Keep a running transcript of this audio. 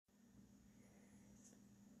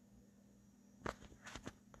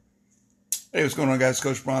Hey, what's going on, guys?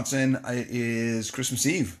 Coach Bronson. It is Christmas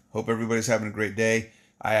Eve. Hope everybody's having a great day.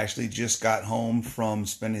 I actually just got home from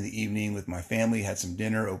spending the evening with my family, had some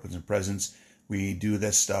dinner, opened some presents. We do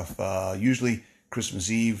this stuff usually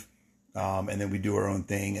Christmas Eve, and then we do our own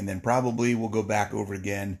thing. And then probably we'll go back over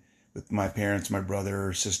again with my parents, my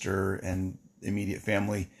brother, sister, and immediate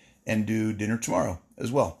family and do dinner tomorrow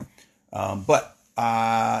as well. But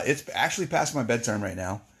it's actually past my bedtime right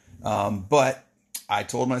now. But I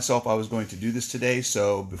told myself I was going to do this today,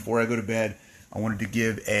 so before I go to bed, I wanted to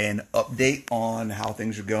give an update on how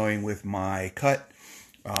things are going with my cut.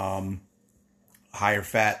 Higher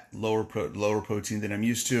fat, lower protein than I'm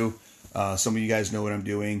used to. Some of you guys know what I'm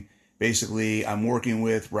doing. Basically, I'm working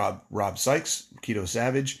with Rob Sykes, Keto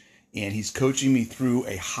Savage, and he's coaching me through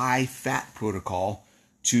a high fat protocol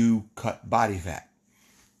to cut body fat.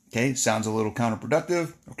 Okay, sounds a little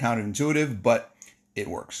counterproductive or counterintuitive, but it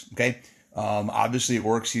works. Okay. Obviously it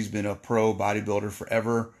works. He's been a pro bodybuilder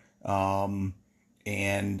forever.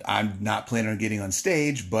 And I'm not planning on getting on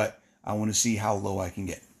stage, but I want to see how low I can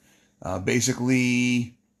get.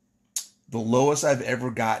 Basically the lowest I've ever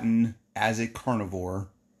gotten as a carnivore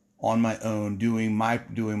on my own, doing my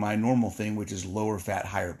normal thing, which is lower fat,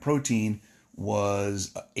 higher protein,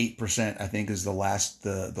 was 8%. I think is the lowest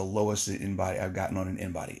in body I've gotten on an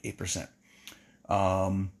in body, 8%.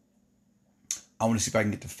 I want to see if I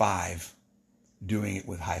can get to 5 doing it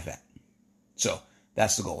with high fat. So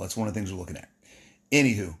that's the goal. That's one of the things we're looking at.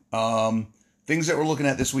 Anywho, things that we're looking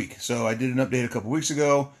at this week. So I did an update a couple weeks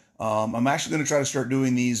ago. I'm actually going to try to start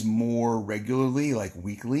doing these more regularly, like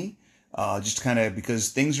weekly, just kind of because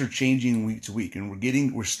things are changing week to week, and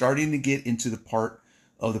we're starting to get into the part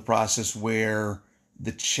of the process where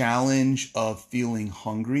the challenge of feeling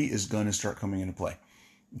hungry is going to start coming into play.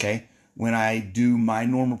 Okay. When I do my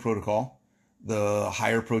normal protocol, the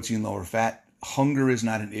higher protein, lower fat, hunger is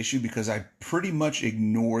not an issue because I pretty much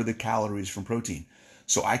ignore the calories from protein.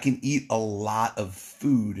 So I can eat a lot of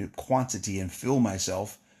food quantity and fill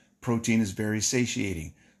myself. Protein is very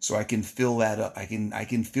satiating. So I can fill that up. I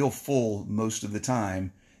can feel full most of the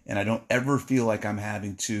time, and I don't ever feel like I'm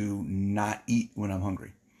having to not eat when I'm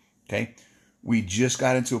hungry. Okay. We just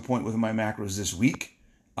got into a point with my macros this week.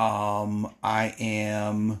 I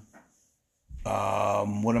am,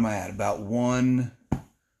 what am I at? About one.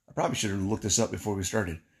 I probably should have looked this up before we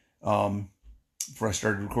started, before I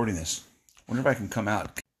started recording this. I wonder if I can come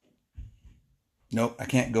out. Nope, I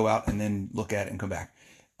can't go out and then look at it and come back.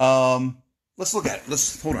 Let's look at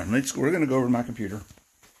it. Hold on. We're going to go over to my computer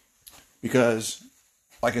because,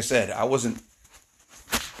 like I said, I wasn't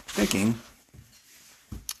thinking.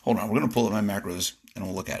 Hold on. We're going to pull up my macros and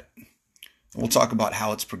we'll look at it. And we'll talk about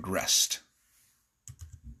how it's progressed.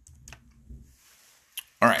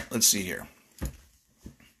 All right, let's see here.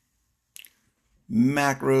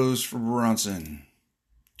 Macros for Bronson.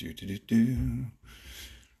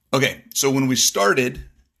 Okay, so when we started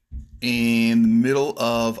in the middle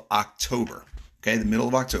of October,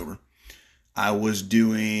 I was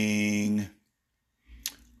doing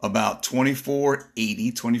about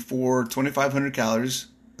 2,500 calories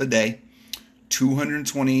a day,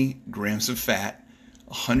 220 grams of fat,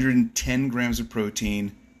 110 grams of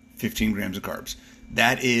protein, 15 grams of carbs.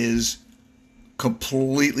 That is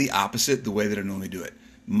completely opposite the way that I normally do it.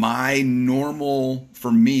 My normal,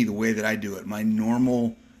 for me, the way that I do it, my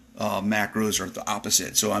normal macros are the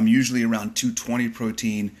opposite. So I'm usually around 220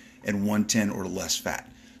 protein and 110 or less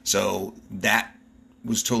fat. So that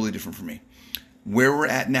was totally different for me. Where we're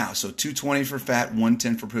at now, so 220 for fat,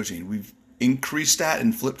 110 for protein. We've increased that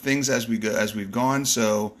and flipped things as we've gone.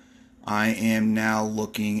 So I am now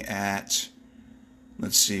looking at,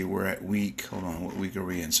 let's see, we're at what week are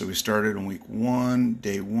we in? So we started on week 1,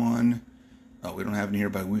 day 1. Oh, we don't have it in here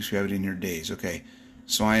by weeks, we have it in here days. Okay,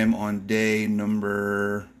 so I am on day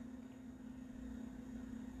number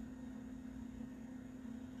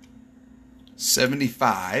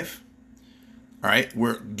 75. All right,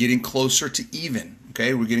 we're getting closer to even.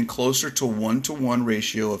 Okay, we're getting closer to 1-to-1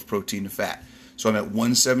 ratio of protein to fat. So I'm at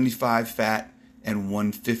 175 fat and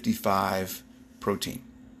 155 protein.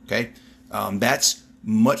 Okay, that's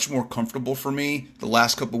much more comfortable for me. The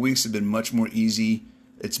last couple of weeks have been much more easy.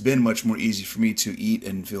 It's been much more easy for me to eat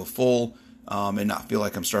and feel full and not feel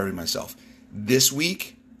like I'm starving myself. This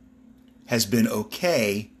week has been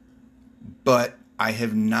okay, but I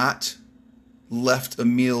have not left a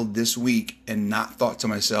meal this week and not thought to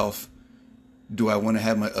myself, do I want to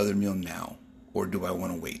have my other meal now or do I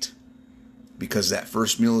want to wait? Because that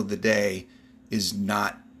first meal of the day is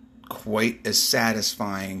not quite as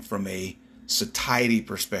satisfying from a satiety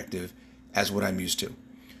perspective as what I'm used to.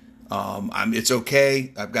 It's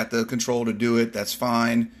okay. I've got the control to do it. That's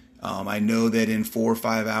fine. I know that in 4 or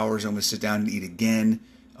 5 hours, I'm going to sit down and eat again,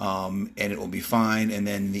 and it will be fine. And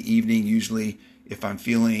then in the evening, usually, if I'm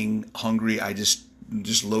feeling hungry, I just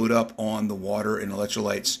load up on the water and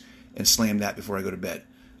electrolytes and slam that before I go to bed.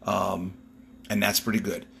 And that's pretty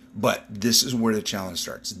good. But this is where the challenge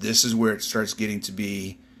starts. This is where it starts getting to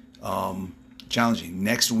be challenging.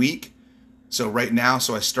 Next week, so right now,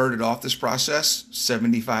 so I started off this process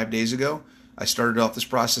 75 days ago. I started off this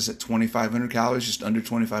process at 2,500 calories, just under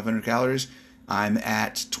 2,500 calories. I'm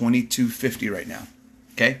at 2,250 right now.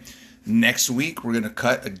 Okay. Next week, we're going to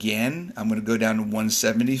cut again. I'm going to go down to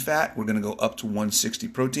 170 fat. We're going to go up to 160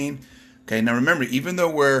 protein. Okay. Now remember, even though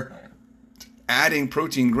we're adding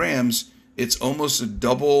protein grams, it's almost a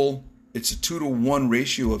double, it's a 2-to-1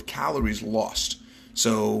 ratio of calories lost.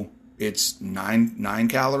 So it's nine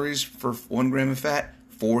calories for 1 gram of fat,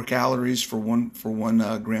 4 calories for one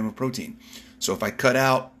gram of protein. So if I cut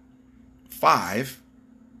out 5,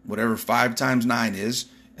 whatever 5 times 9 is,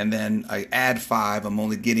 and then I add 5, I'm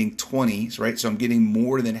only getting 20, right? So I'm getting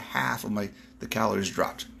more than half of the calories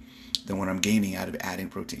dropped than what I'm gaining out of adding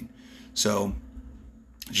protein. So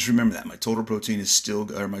just remember that my total protein is still,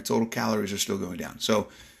 or my total calories are still going down. So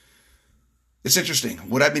it's interesting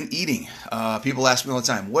what I've been eating. People ask me all the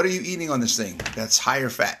time, what are you eating on this thing that's higher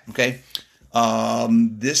fat? Okay.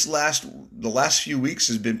 The last few weeks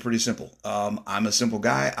has been pretty simple. I'm a simple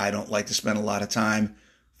guy. I don't like to spend a lot of time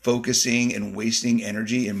focusing and wasting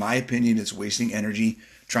energy. In my opinion, it's wasting energy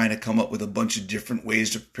trying to come up with a bunch of different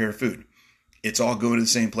ways to prepare food. It's all going to the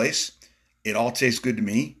same place. It all tastes good to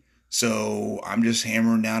me. So I'm just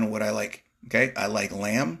hammering down on what I like. Okay. I like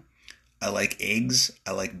lamb. I like eggs.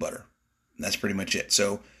 I like butter. And that's pretty much it.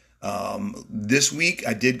 So, this week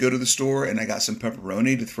I did go to the store and I got some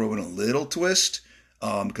pepperoni to throw in a little twist,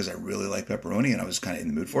 because I really like pepperoni and I was kind of in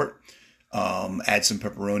the mood for it. Add some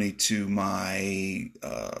pepperoni to my,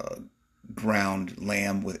 ground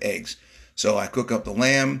lamb with eggs. So I cook up the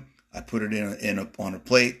lamb. I put it on a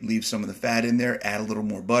plate, leave some of the fat in there, add a little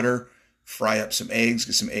more butter, fry up some eggs,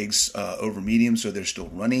 get some eggs over medium so they're still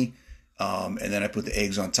runny. And then I put the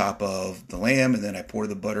eggs on top of the lamb, and then I pour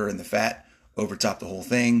the butter and the fat over top the whole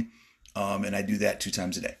thing. And I do that 2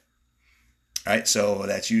 times a day. All right. So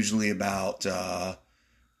that's usually about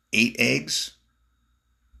 8 eggs,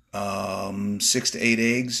 6 to 8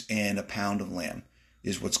 eggs, and a pound of lamb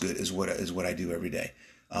is what's good, is what I do every day.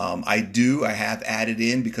 I have added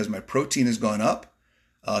in, because my protein has gone up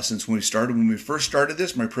since when we first started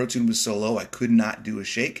this, my protein was so low I could not do a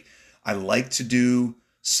shake. I like to do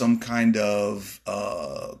some kind of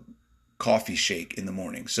coffee shake in the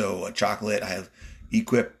morning. So a chocolate, I have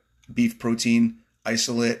Equip beef protein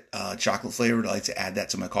isolate, chocolate flavored. I like to add that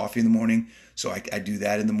to my coffee in the morning. So I do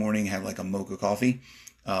that in the morning, have like a mocha coffee.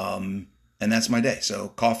 And that's my day. So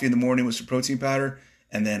coffee in the morning with some protein powder,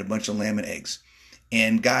 and then a bunch of lamb and eggs.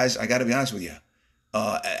 And guys, I got to be honest with you.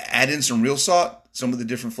 Add in some real salt, some of the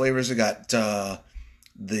different flavors. I got the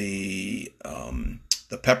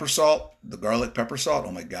pepper salt, the garlic pepper salt.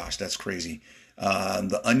 Oh my gosh, that's crazy.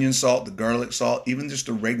 The onion salt, the garlic salt, even just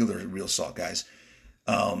the regular real salt, guys.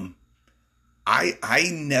 I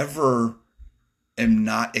never am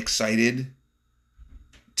not excited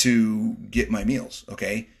to get my meals.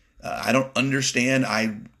 Okay. I don't understand.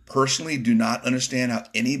 I personally do not understand how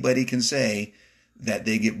anybody can say that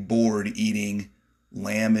they get bored eating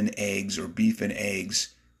lamb and eggs or beef and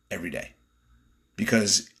eggs every day,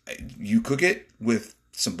 because you cook it with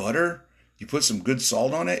some butter, you put some good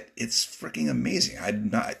salt on it. It's freaking amazing.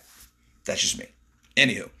 That's just me.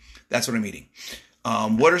 Anywho, that's what I'm eating.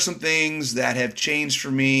 What are some things that have changed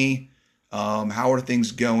for me? How are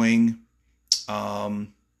things going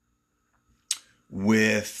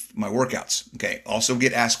with my workouts? Okay. Also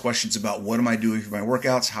get asked questions about what am I doing for my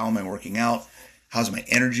workouts? How am I working out? How's my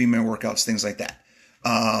energy in my workouts? Things like that.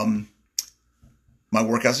 My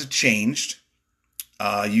workouts have changed.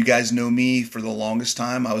 You guys know me for the longest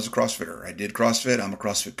time. I was a CrossFitter. I did CrossFit. I'm a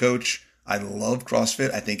CrossFit coach. I love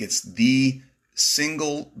CrossFit. I think it's the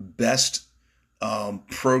single best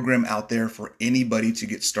program out there for anybody to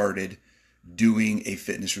get started doing a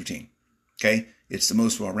fitness routine. Okay. It's the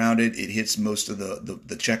most well-rounded. It hits most of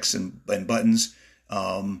the checks and buttons.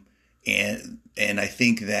 And I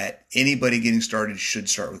think that anybody getting started should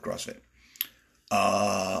start with CrossFit.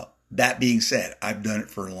 That being said, I've done it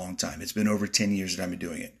for a long time. It's been over 10 years that I've been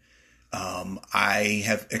doing it. I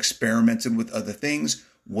have experimented with other things.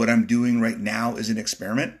 What I'm doing right now is an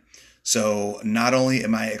experiment. So not only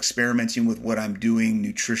am I experimenting with what I'm doing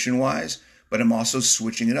nutrition-wise, but I'm also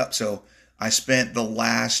switching it up. So I spent the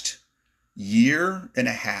last year and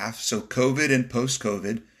a half, so COVID and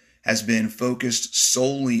post-COVID, has been focused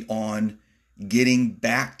solely on getting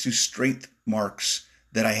back to strength marks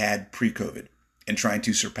that I had pre-COVID and trying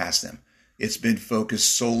to surpass them. It's been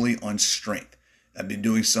focused solely on strength. I've been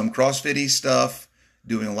doing some CrossFit-y stuff,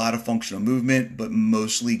 doing a lot of functional movement, but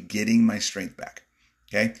mostly getting my strength back.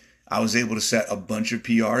 Okay. I was able to set a bunch of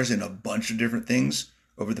PRs in a bunch of different things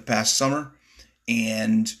over the past summer,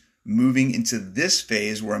 and moving into this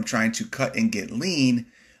phase where I'm trying to cut and get lean,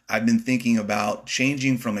 I've been thinking about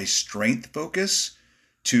changing from a strength focus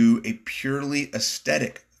to a purely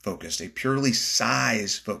aesthetic focus, a purely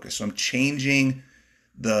size focus. So I'm changing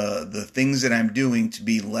the things that I'm doing to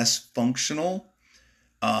be less functional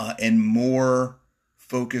and more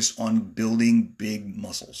focused on building big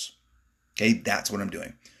muscles. Okay, that's what I'm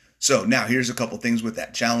doing. So now here's a couple things with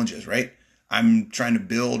that. Challenges, right? I'm trying to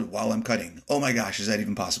build while I'm cutting. Oh my gosh, is that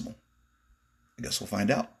even possible? I guess we'll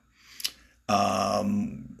find out.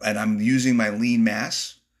 And I'm using my lean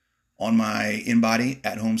mass on my InBody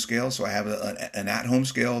at-home scale. So I have an at-home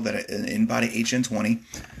scale, an InBody HN20,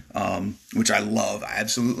 which I love. I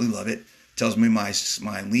absolutely love it. Tells me my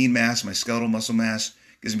lean mass, my skeletal muscle mass,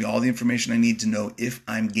 gives me all the information I need to know if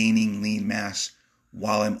I'm gaining lean mass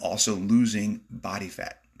while I'm also losing body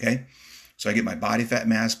fat. Okay. So I get my body fat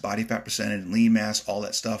mass, body fat percentage, lean mass, all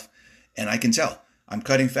that stuff. And I can tell I'm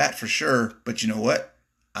cutting fat for sure, but you know what?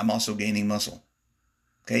 I'm also gaining muscle.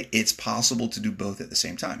 Okay. It's possible to do both at the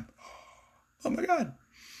same time. Oh my God.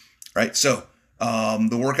 Right. So, the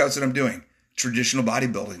workouts that I'm doing, traditional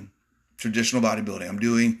bodybuilding. I'm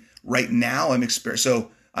doing right now. I'm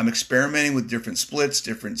experimenting with different splits,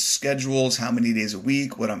 different schedules, how many days a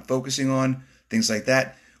week, what I'm focusing on, things like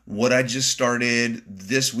that. What I just started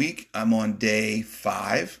this week, I'm on day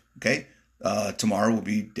 5. Okay. Tomorrow will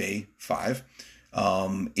be day 5,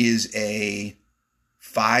 is a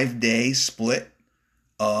 5-day split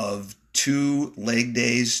of 2 leg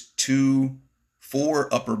days,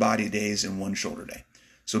 4 upper body days, and 1 shoulder day.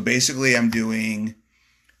 So basically I'm doing,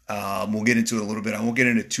 we'll get into it a little bit. I won't get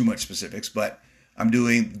into too much specifics, but I'm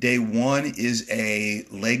doing day 1 is a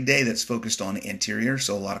leg day that's focused on anterior.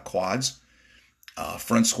 So a lot of quads,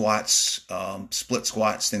 front squats, split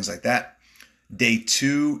squats, things like that. Day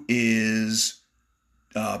 2 is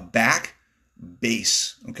back,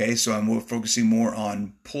 base. Okay. So I'm focusing more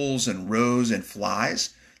on pulls and rows and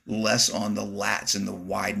flies, less on the lats and the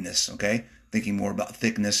wideness. Okay. Thinking more about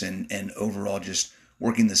thickness and overall just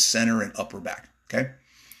working the center and upper back. Okay.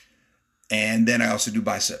 And then I also do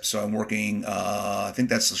biceps. So I'm working, I think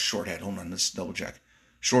that's the short head. Hold on, let's double check.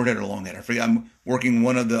 Short head or long head. I forget. I'm working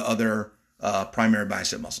one of the other primary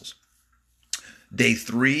bicep muscles. Day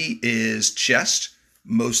 3 is chest,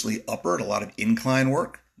 mostly upper, a lot of incline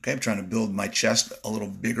work. Okay. I'm trying to build my chest a little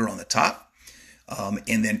bigger on the top.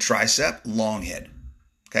 And then tricep, long head.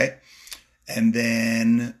 Okay. And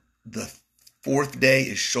then the 4th day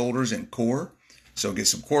is shoulders and core. So get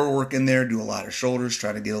some core work in there, do a lot of shoulders,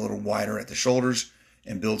 try to get a little wider at the shoulders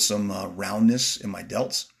and build some roundness in my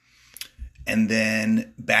delts. And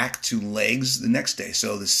then back to legs the next day.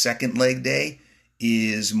 So the 2nd leg day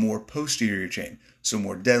is more posterior chain. So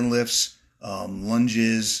more deadlifts,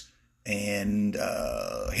 lunges, and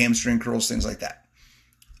hamstring curls, things like that.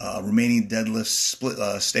 Remaining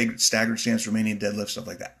deadlifts, staggered stance, remaining deadlifts, stuff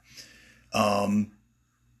like that.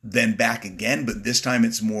 Then back again, but this time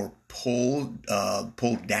it's more pull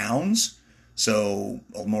downs. So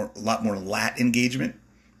a lot more lat engagement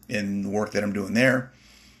in the work that I'm doing there.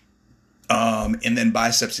 And then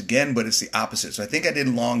biceps again, but it's the opposite. So I think I did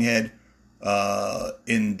long head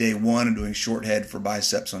in day 1. I'm doing short head for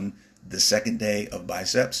biceps on the 2nd day of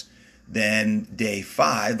biceps. Then day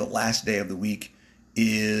 5, the last day of the week,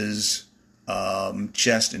 is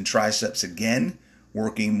chest and triceps again,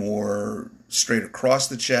 working more straight across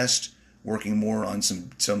the chest, working more on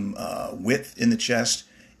some width in the chest.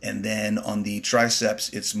 And then on the triceps,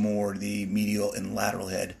 it's more the medial and lateral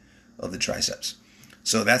head of the triceps.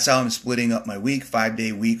 So that's how I'm splitting up my week,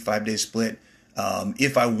 5-day split.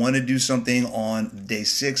 If I want to do something on day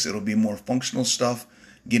 6, it'll be more functional stuff.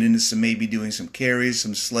 Get into maybe doing some carries,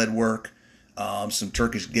 some sled work, some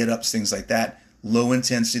Turkish get-ups, things like that. Low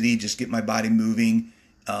intensity, just get my body moving,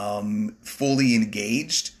 fully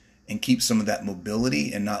engaged, and keep some of that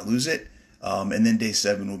mobility and not lose it. And then day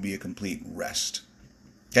 7 will be a complete rest.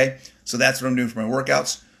 Okay, so that's what I'm doing for my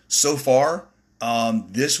workouts. So far,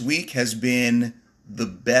 this week has been the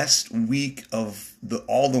best week of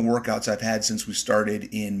all the workouts I've had since we started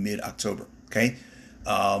in mid-October. Okay,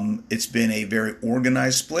 it's been a very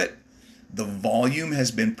organized split. The volume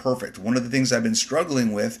has been perfect. One of the things I've been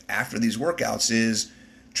struggling with after these workouts is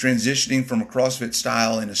transitioning from a CrossFit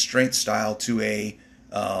style and a strength style to a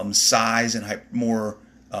size and more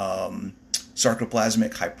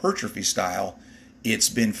sarcoplasmic hypertrophy style, it's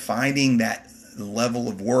been finding that level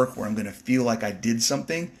of work where I'm going to feel like I did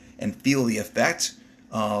something and feel the effect,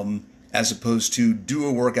 as opposed to do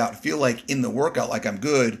a workout, feel like in the workout like I'm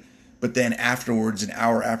good, but then afterwards, an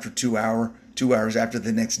hour after 2 hours after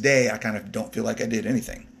the next day, I kind of don't feel like I did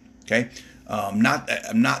anything. Okay, I'm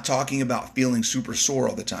not talking about feeling super sore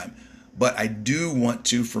all the time, but I do want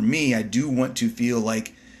to feel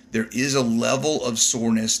like there is a level of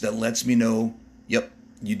soreness that lets me know, yep,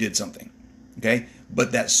 you did something. Okay,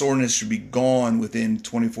 but that soreness should be gone within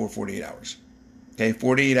 24, 48 hours. Okay,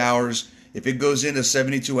 48 hours. If it goes into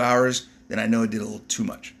 72 hours, then I know I did a little too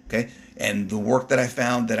much. Okay, and the work that I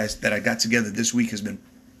found that I got together this week has been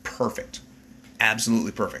perfect,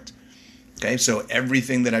 absolutely perfect. Okay, so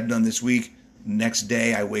everything that I've done this week, next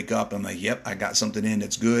day I wake up, I'm like, yep, I got something in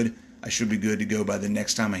that's good. I should be good to go by the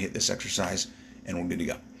next time I hit this exercise, and we're good to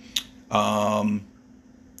go. All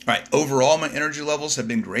right, overall, my energy levels have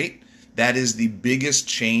been great. That is the biggest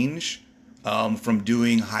change from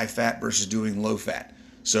doing high fat versus doing low fat.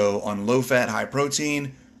 So on low fat, high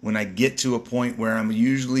protein, when I get to a point where I'm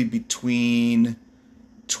usually between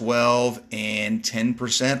 12 and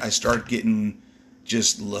 10%, I start getting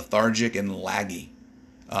just lethargic and laggy.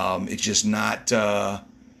 It's just not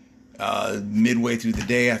midway through the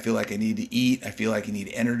day. I feel like I need to eat. I feel like I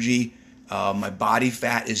need energy. My body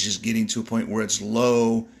fat is just getting to a point where it's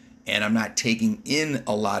low and I'm not taking in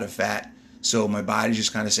a lot of fat. So my body's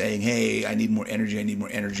just kind of saying, hey, I need more energy.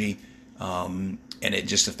 And it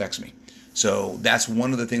just affects me. So that's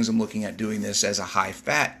one of the things I'm looking at doing this as a high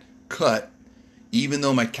fat cut, even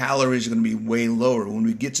though my calories are going to be way lower. When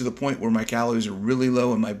we get to the point where my calories are really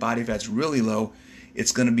low and my body fat's really low,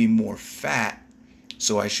 it's going to be more fat.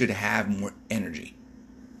 So I should have more energy,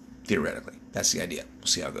 theoretically. That's the idea. We'll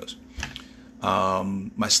see how it goes.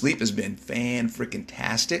 My sleep has been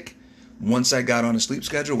fan-freaking-tastic. Once I got on a sleep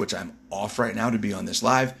schedule, which I'm off right now to be on this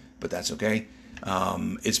live, but that's okay.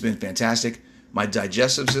 It's been fantastic. My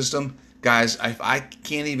digestive system, guys, I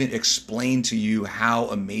can't even explain to you how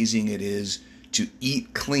amazing it is to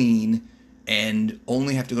eat clean and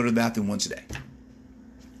only have to go to the bathroom once a day.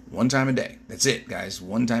 One time a day. That's it, guys.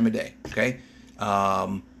 One time a day, okay?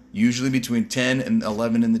 Usually between 10 and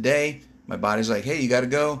 11 in the day, my body's like, hey, you got to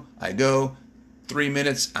go. I go. 3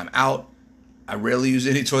 minutes, I'm out. I rarely use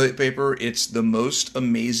any toilet paper. It's the most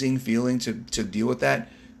amazing feeling to deal with that,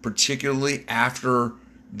 particularly after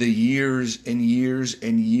the years and years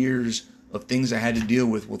and years of things I had to deal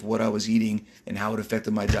with what I was eating and how it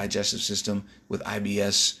affected my digestive system with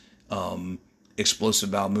IBS,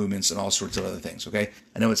 explosive bowel movements, and all sorts of other things, okay?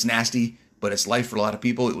 I know it's nasty, but it's life for a lot of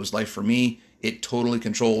people. It was life for me. It totally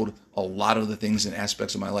controlled a lot of the things and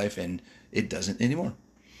aspects of my life, and it doesn't anymore.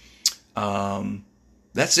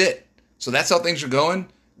 That's it. So that's how things are going.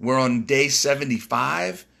 We're on day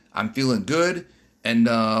 75. I'm feeling good. And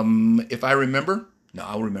if I remember,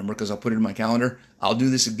 I'll remember because I'll put it in my calendar. I'll do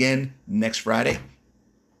this again next Friday.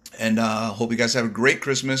 And hope you guys have a great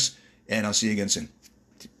Christmas. And I'll see you again soon.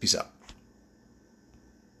 Peace out.